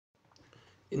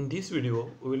In this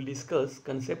video, we will discuss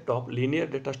concept of linear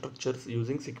data structures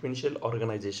using sequential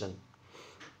organization.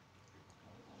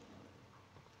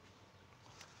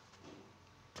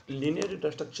 Linear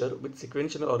data structure with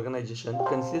sequential organization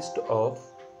consists of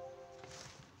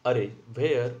array,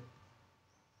 where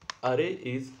array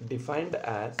is defined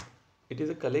as it is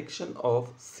a collection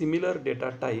of similar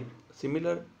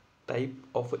type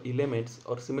of elements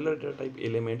or similar data type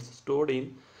elements stored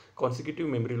in consecutive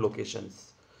memory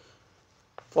locations.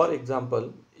 For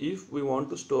example, if we want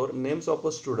to store names of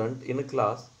a student in a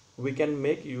class, we can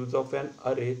make use of an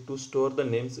array to store the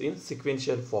names in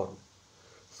sequential form.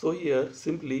 So here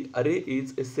simply array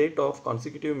is a set of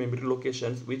consecutive memory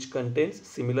locations which contains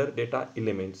similar data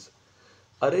elements.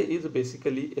 Array is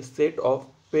basically a set of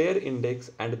pair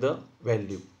index and the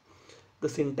value. The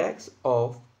syntax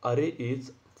of array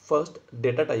is first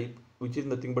data type, which is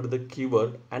nothing but the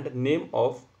keyword, and name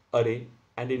of array,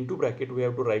 and into bracket we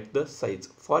have to write the size.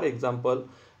 For example,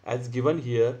 as given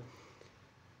here,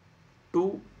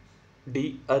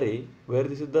 2D array, where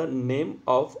this is the name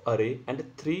of array, and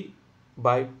 3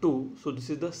 by 2, so this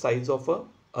is the size of a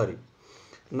array.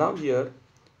 Now here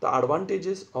the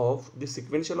advantages of the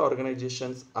sequential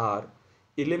organizations are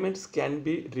elements can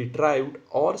be retrieved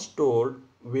or stored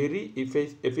very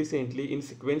efficiently in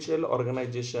sequential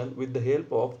organization with the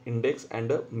help of index and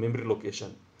a memory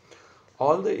location.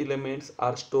 All the elements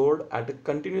are stored at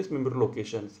continuous memory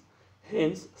locations.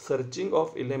 Hence, searching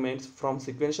of elements from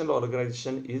sequential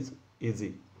organization is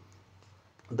easy.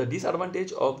 The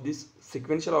disadvantage of this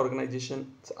sequential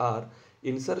organizations are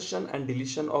insertion and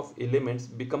deletion of elements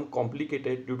become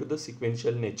complicated due to the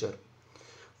sequential nature.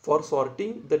 For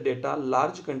sorting the data,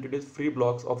 large continuous free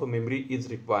blocks of a memory is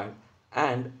required,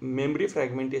 and memory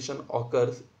fragmentation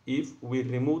occurs if we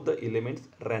remove the elements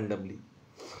randomly.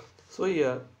 So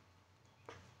here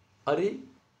array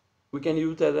we can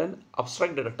use as an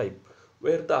abstract data type,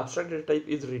 where the abstract data type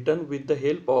is written with the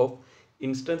help of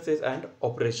instances and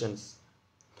operations.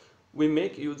 We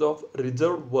make use of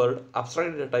reserved word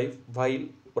abstract data type while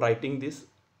writing this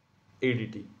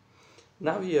ADT.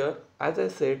 Now here, as I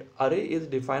said, array is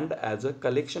defined as a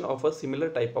collection of a similar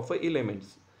type of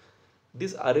elements.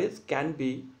 These arrays can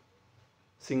be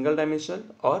single dimensional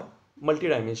or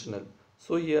multi-dimensional.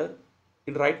 So here,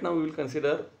 right now we will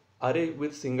consider array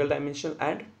with single dimension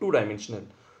and two dimensional,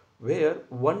 where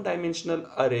one dimensional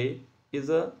array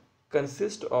is a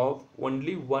consist of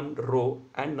only one row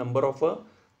and number of a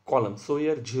column. So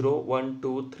here 0, 1,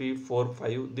 2, 3, 4,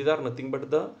 5, these are nothing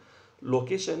but the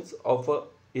locations of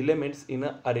elements in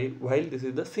an array, while this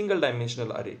is the single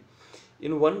dimensional array.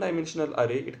 In one dimensional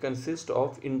array, it consists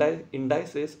of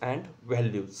indices and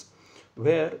values,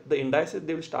 where the indices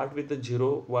they will start with the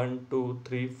 0, 1, 2,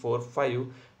 3, 4, 5,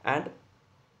 and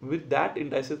with that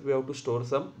indices we have to store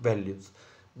some values.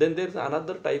 Then there is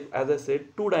another type, as I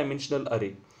said, two-dimensional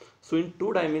array. So in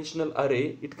two-dimensional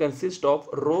array, it consists of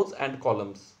rows and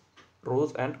columns.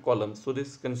 So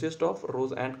this consists of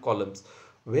rows and columns,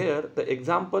 where the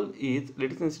example is,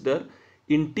 let us consider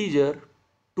integer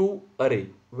 2 array,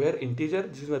 where integer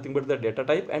this is nothing but the data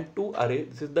type, and 2 array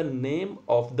this is the name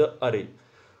of the array.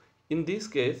 In this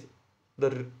case,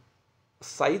 the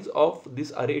size of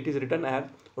this array, it is written as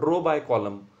row by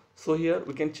column. So here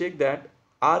we can check that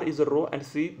R is a row and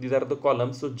C these are the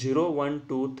columns. So 0, 1,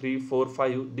 2, 3, 4,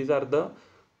 5 these are the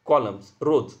columns,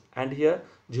 rows, and here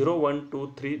 0, 1,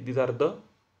 2, 3 these are the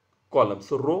columns.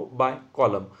 So row by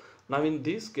column. Now in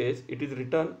this case it is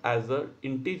written as a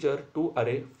integer 2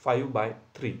 array 5 by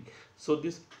 3. So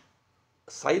this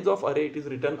size of array it is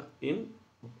written in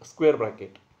square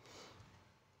bracket.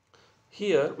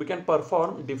 Here we can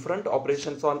perform different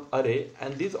operations on array,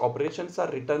 and these operations are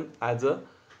written as a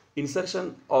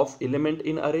insertion of element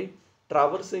in array,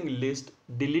 traversing list,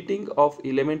 deleting of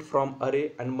element from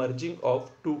array, and merging of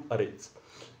two arrays.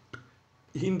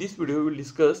 In this video we will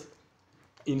discuss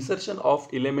insertion of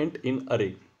element in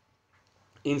array.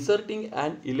 Inserting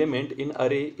an element in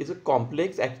array is a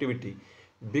complex activity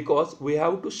because we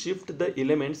have to shift the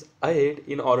elements ahead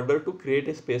in order to create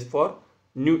a space for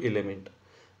new element.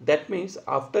 That means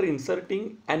after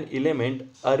inserting an element,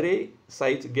 array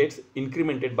size gets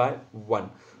incremented by 1.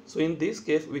 So in this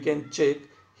case we can check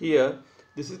here,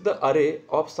 this is the array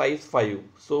of size 5.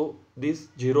 So this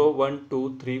 0, 1,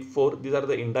 2, 3, 4 these are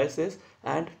the indices,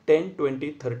 and 10,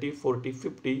 20, 30, 40,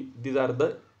 50 these are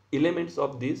the elements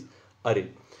of this array.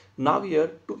 Now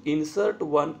here to insert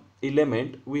one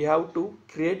element we have to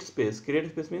create space.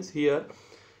 Create space means here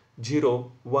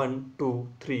 0, 1, 2,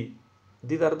 3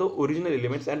 these are the original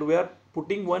elements, and we are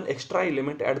putting one extra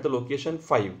element at the location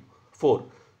 4.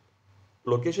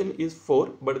 Location is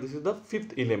 4, but this is the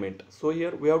fifth element. So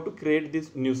here we have to create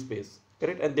this new space.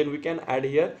 correct, and then we can add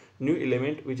here new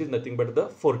element which is nothing but the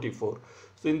 44.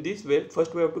 So in this way,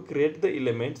 first we have to create the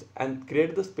elements and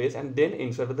create the space and then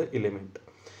insert the element.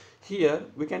 Here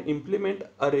we can implement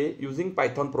array using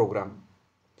Python program.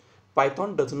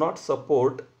 Python does not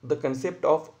support the concept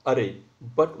of array,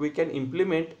 but we can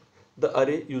implement the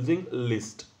array using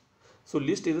list. So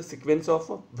list is a sequence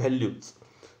of values.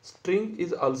 String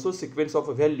is also sequence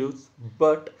of values,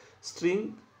 but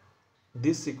string,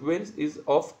 this sequence is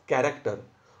of character.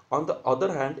 On the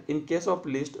other hand, in case of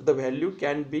list, the value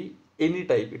can be any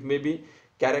type. It may be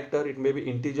character, it may be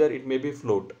integer, it may be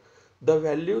float. The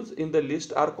values in the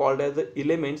list are called as the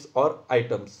elements or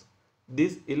items.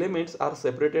 These elements are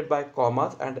separated by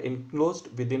commas and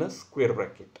enclosed within a square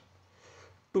bracket.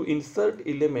 To insert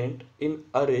element in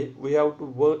array, we have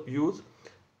to use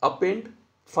append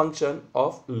function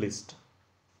of list.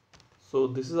 So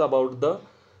this is about the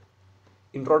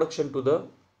introduction to the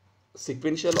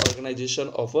sequential organization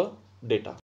of a data.